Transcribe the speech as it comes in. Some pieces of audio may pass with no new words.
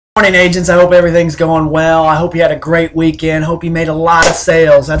Morning, agents. I hope everything's going well. I hope you had a great weekend. Hope you made a lot of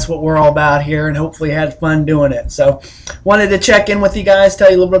sales. That's what we're all about here, and hopefully you had fun doing it. So wanted to check in with you guys,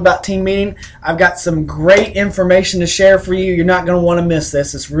 tell you a little bit about team meeting. I've got some great information to share for you. You're not going to want to miss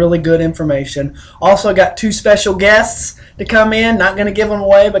this. It's really good information. Also got two special guests to come in. Not going to give them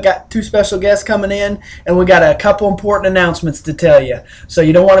away, but got two special guests coming in, and we got a couple important announcements to tell you. So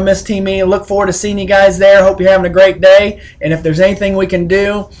you don't want to miss team meeting. Look forward to seeing you guys there. Hope you're having a great day, and if there's anything we can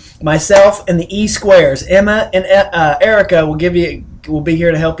do, myself and the E Squares, Emma and Erica will be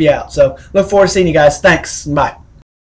here to help you out. So look forward to seeing you guys. Thanks. Bye.